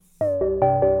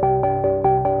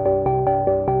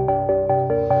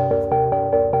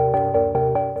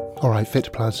my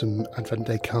Phytoplasm Advent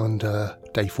Day calendar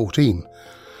day 14.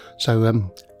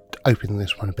 So opening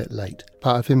this one a bit late.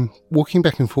 But I've been walking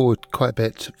back and forward quite a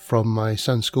bit from my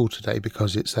son's school today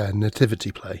because it's their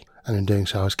nativity play. And in doing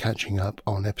so I was catching up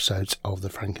on episodes of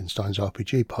the Frankenstein's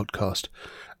RPG podcast.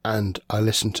 And I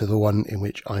listened to the one in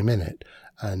which I'm in it.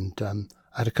 And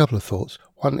I had a couple of thoughts.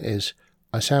 One is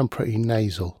I sound pretty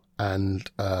nasal and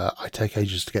I take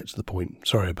ages to get to the point.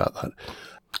 Sorry about that.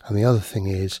 And the other thing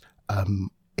is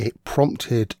it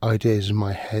prompted ideas in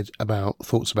my head about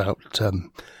thoughts about SF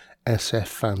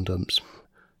fandoms.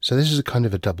 So this is a kind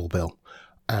of a double bill,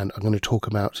 and I'm going to talk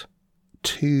about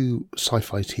two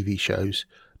sci-fi TV shows,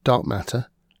 Dark Matter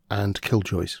and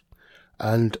Killjoys.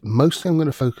 And mostly I'm going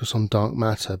to focus on Dark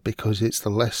Matter because it's the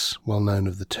less well-known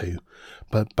of the two,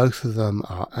 but both of them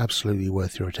are absolutely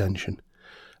worth your attention.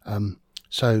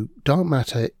 So Dark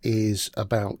Matter is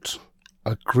about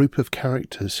a group of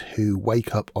characters who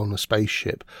wake up on a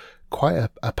spaceship, quite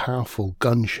a powerful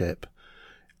gunship,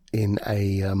 in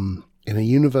a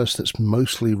universe that's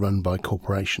mostly run by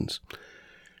corporations,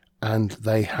 and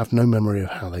they have no memory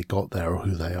of how they got there or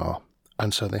who they are,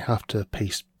 and so they have to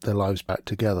piece their lives back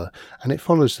together. And it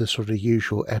follows the sort of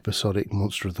usual episodic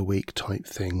Monster of the Week type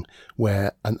thing,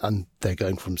 where and they're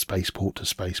going from spaceport to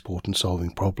spaceport and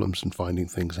solving problems and finding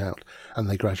things out, and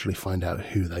they gradually find out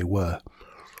who they were.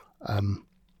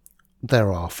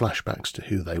 There are flashbacks to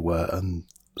who they were, and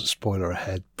spoiler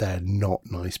ahead, they're not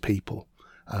nice people.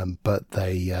 But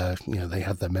they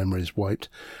had their memories wiped,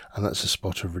 and that's a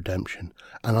spot of redemption.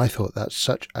 And I thought that's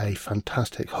such a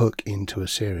fantastic hook into a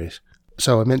series.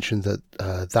 So I mentioned that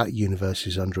that universe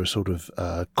is under a sort of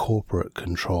corporate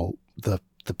control. The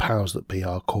powers that be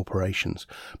are corporations,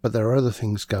 but there are other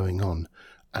things going on.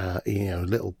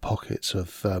 Little pockets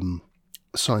of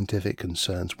scientific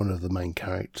concerns. One of the main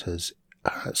characters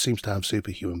seems to have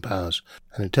superhuman powers,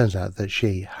 and it turns out that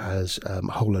she has a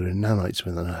whole load of nanites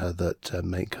within her that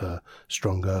make her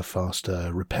stronger, faster,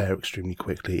 repair extremely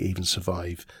quickly, even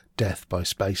survive death by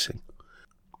spacing.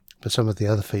 But some of the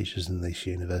other features in this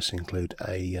universe include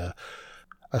a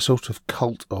sort of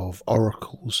cult of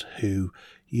oracles who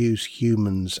use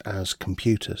humans as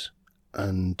computers,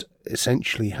 and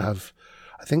essentially have,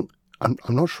 I think, I'm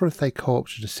not sure if they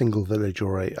co-opted a single village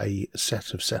or a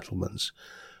set of settlements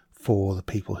for the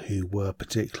people who were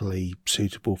particularly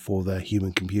suitable for their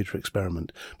human-computer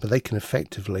experiment, but they can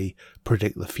effectively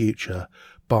predict the future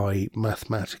by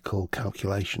mathematical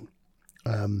calculation.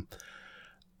 Will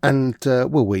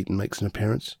Wheaton makes an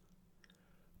appearance.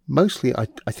 Mostly, I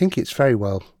think it's very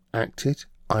well acted.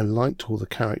 I liked all the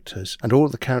characters, and all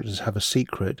of the characters have a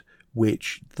secret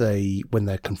which when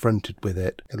they're confronted with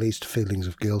it leads to feelings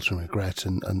of guilt and regret,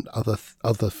 and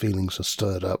other feelings are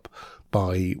stirred up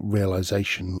by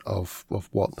realization of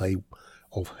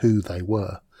who they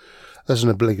were. There's an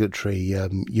obligatory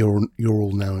you're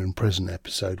all now in prison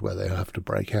episode where they have to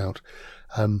break out.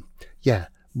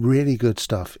 Really good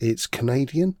stuff. It's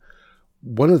Canadian.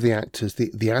 One of the actors,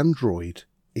 the android,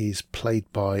 is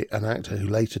played by an actor who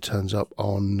later turns up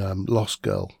on Lost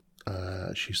Girl.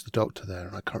 She's the doctor there,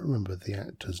 and I can't remember the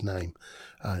actor's name.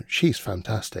 She's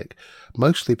fantastic,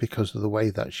 mostly because of the way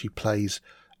that she plays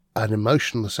an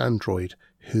emotionless android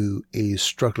who is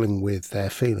struggling with their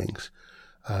feelings,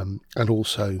 and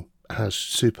also has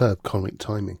superb comic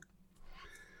timing.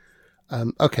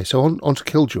 So on to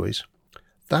Killjoys.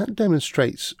 That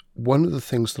demonstrates one of the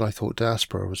things that I thought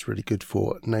Diaspora was really good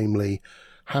for, namely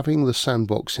having the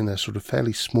sandbox in a sort of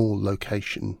fairly small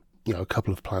location, a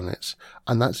couple of planets,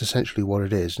 and that's essentially what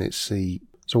it is. And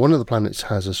so one of the planets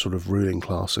has a sort of ruling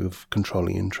class of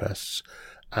controlling interests,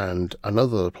 and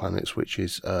another of the planets which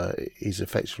is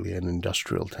effectively an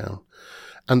industrial town.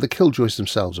 And the Killjoys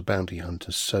themselves are bounty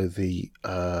hunters, so the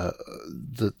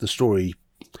story,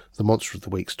 the Monster of the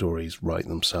Week stories write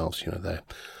themselves. They're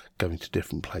going to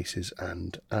different places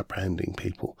and apprehending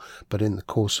people, but in the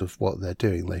course of what they're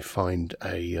doing, they find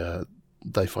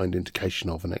indication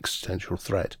of an existential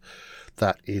threat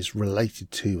that is related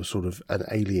to a sort of an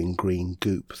alien green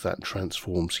goop that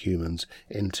transforms humans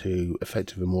into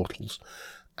effective immortals.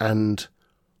 And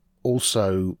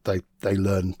also they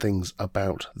learn things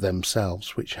about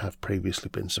themselves which have previously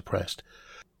been suppressed.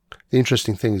 The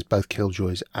interesting thing is both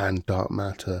Killjoys and Dark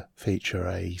Matter feature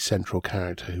a central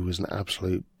character who is an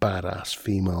absolute badass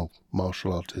female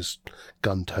martial artist,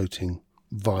 gun-toting,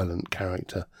 violent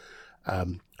character,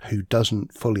 who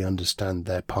doesn't fully understand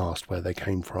their past, where they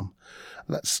came from.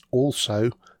 That's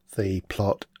also the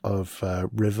plot of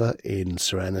River in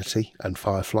Serenity and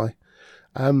Firefly.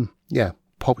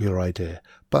 Popular idea,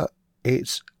 but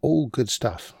it's all good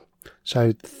stuff.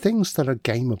 So things that are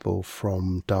gameable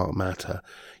from Dark Matter,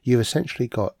 you've essentially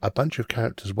got a bunch of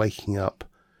characters waking up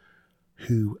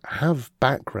who have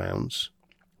backgrounds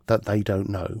that they don't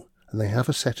know, and they have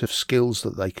a set of skills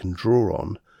that they can draw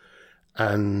on,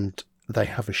 and they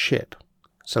have a ship.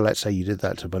 So let's say you did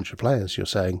that to a bunch of players. You're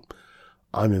saying,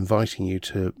 I'm inviting you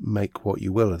to make what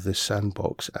you will of this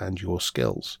sandbox and your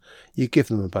skills. You give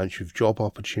them a bunch of job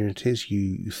opportunities.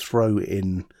 You throw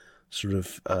in sort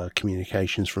of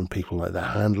communications from people like their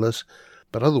handlers,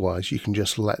 but otherwise you can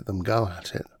just let them go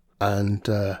at it. And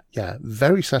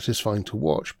very satisfying to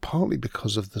watch, partly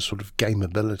because of the sort of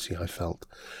gameability I felt.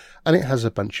 And it has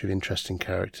a bunch of interesting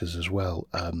characters as well.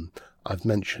 I've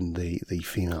mentioned the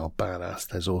female badass.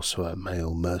 There's also a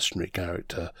male mercenary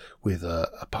character with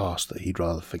a past that he'd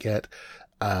rather forget.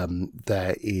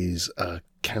 There is a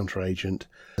counter-agent.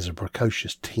 There's a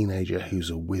precocious teenager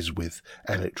who's a whiz with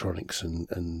electronics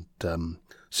and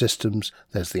systems.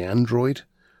 There's the android,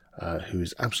 who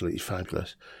is absolutely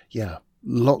fabulous. Yeah,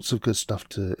 lots of good stuff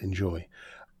to enjoy.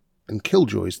 And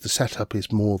Killjoys, the setup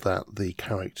is more that the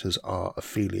characters are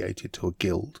affiliated to a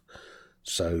guild.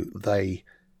 So they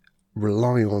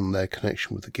rely on their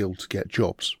connection with the guild to get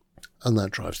jobs, and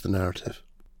that drives the narrative.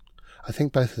 I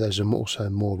think both of those are also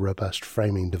more robust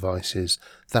framing devices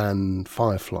than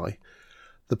Firefly.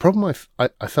 The problem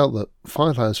I felt that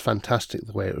Firefly is fantastic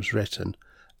the way it was written,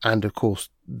 and of course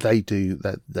they do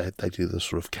the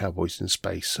sort of cowboys in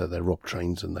space, so they rob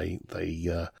trains and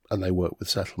they work with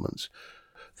settlements.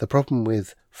 The problem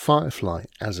with Firefly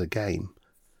as a game,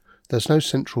 there's no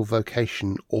central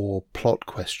vocation or plot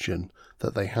question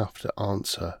that they have to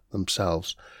answer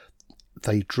themselves.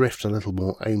 They drift a little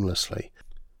more aimlessly.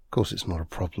 Of course, it's not a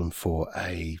problem for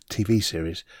a TV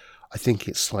series. I think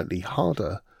it's slightly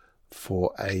harder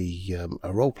for a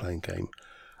role-playing game.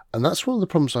 And that's one of the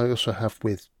problems I also have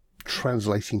with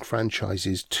translating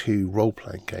franchises to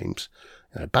role-playing games.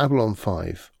 Babylon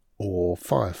 5 or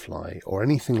Firefly or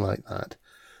anything like that.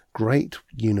 Great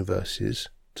universes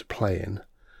to play in.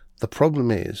 The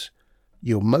problem is,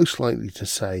 you're most likely to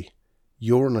say,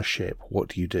 you're on a ship, what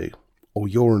do you do? Or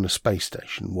you're on a space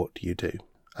station, what do you do?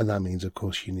 And that means, of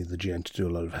course, you need the GM to do a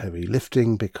lot of heavy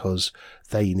lifting because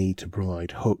they need to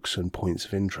provide hooks and points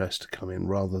of interest to come in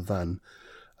rather than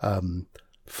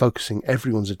focusing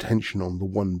everyone's attention on the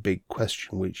one big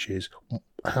question, which is,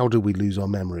 how do we lose our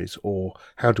memories? Or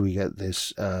how do we get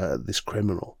this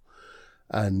criminal?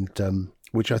 And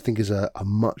which I think is a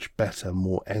much better,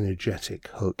 more energetic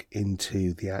hook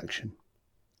into the action.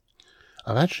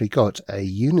 I've actually got a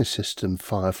Unisystem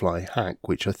Firefly hack,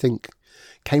 which I think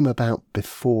came about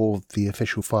before the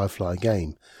official Firefly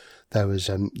game. There was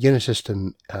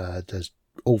Unisystem does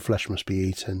All Flesh Must Be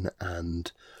Eaten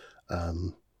and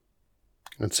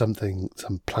some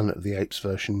Planet of the Apes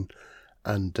version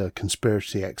and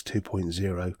Conspiracy X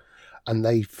 2.0, and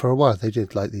they for a while they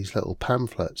did like these little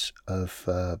pamphlets of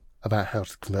about how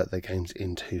to convert their games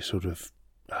into sort of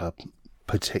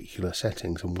particular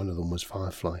settings, and one of them was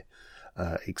Firefly.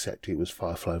 Except it was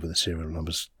Firefly with the serial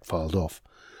numbers filed off.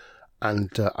 And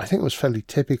I think it was fairly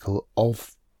typical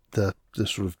of the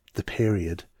sort of the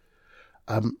period.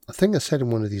 I think I said in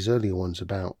one of these earlier ones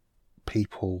about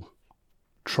people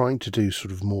trying to do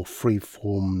sort of more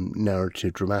free-form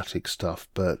narrative dramatic stuff,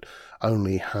 but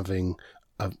only having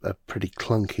a pretty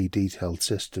clunky detailed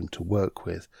system to work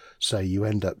with. So you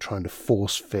end up trying to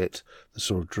force fit the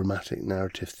sort of dramatic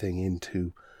narrative thing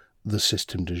into the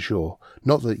system du jour.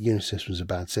 Not that Unisystem is a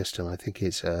bad system. I think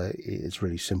it's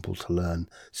really simple to learn,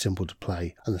 simple to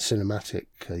play, and the cinematic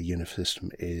Unisystem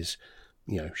is,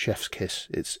 chef's kiss.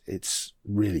 It's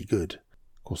really good.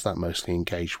 Of course, that mostly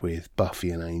engaged with Buffy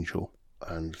and Angel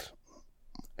and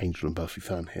Buffy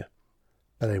fan here.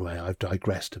 But anyway, I've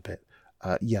digressed a bit.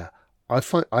 I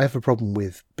have a problem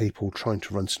with people trying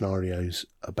to run scenarios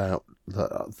about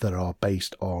that are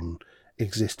based on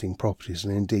existing properties,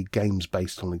 and indeed games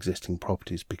based on existing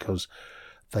properties, because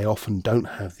they often don't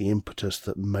have the impetus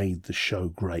that made the show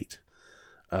great.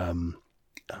 Of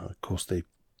course,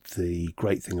 the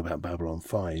great thing about Babylon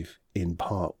 5 in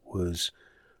part was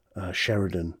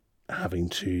Sheridan having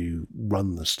to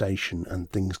run the station and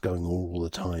things going all the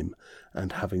time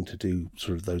and having to do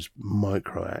sort of those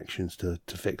micro actions to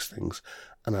fix things.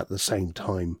 And at the same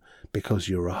time, because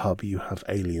you're a hub, you have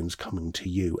aliens coming to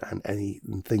you, and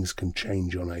things can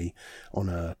change on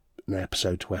an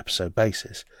episode to episode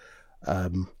basis.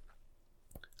 And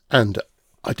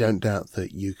I don't doubt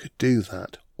that you could do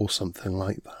that or something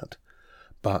like that.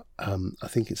 But I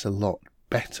think it's a lot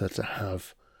better to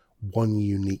have one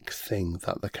unique thing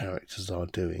that the characters are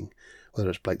doing, whether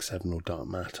it's Blake 7 or Dark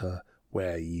Matter,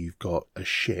 where you've got a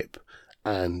ship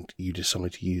and you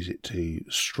decide to use it to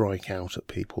strike out at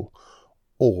people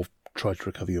or try to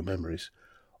recover your memories,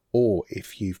 or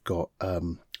if you've got a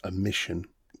mission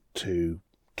to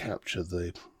capture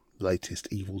the latest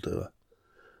evildoer.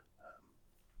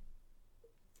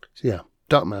 So yeah,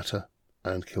 Dark Matter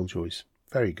and Killjoys.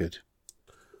 Very good.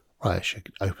 Right, I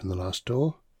should open the last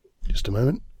door. Just a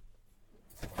moment.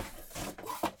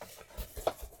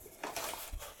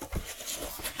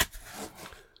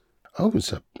 Oh,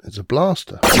 it's a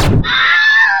blaster.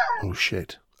 Oh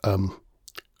shit. Oh,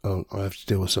 I have to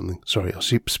deal with something. Sorry, I'll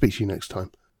speak to you next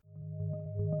time.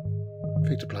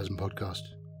 Fictoplasm Podcast.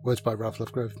 Words by Ralph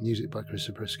Lovegrove, music by Chris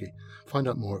Zabriskie. Find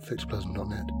out more at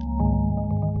fictoplasm.net.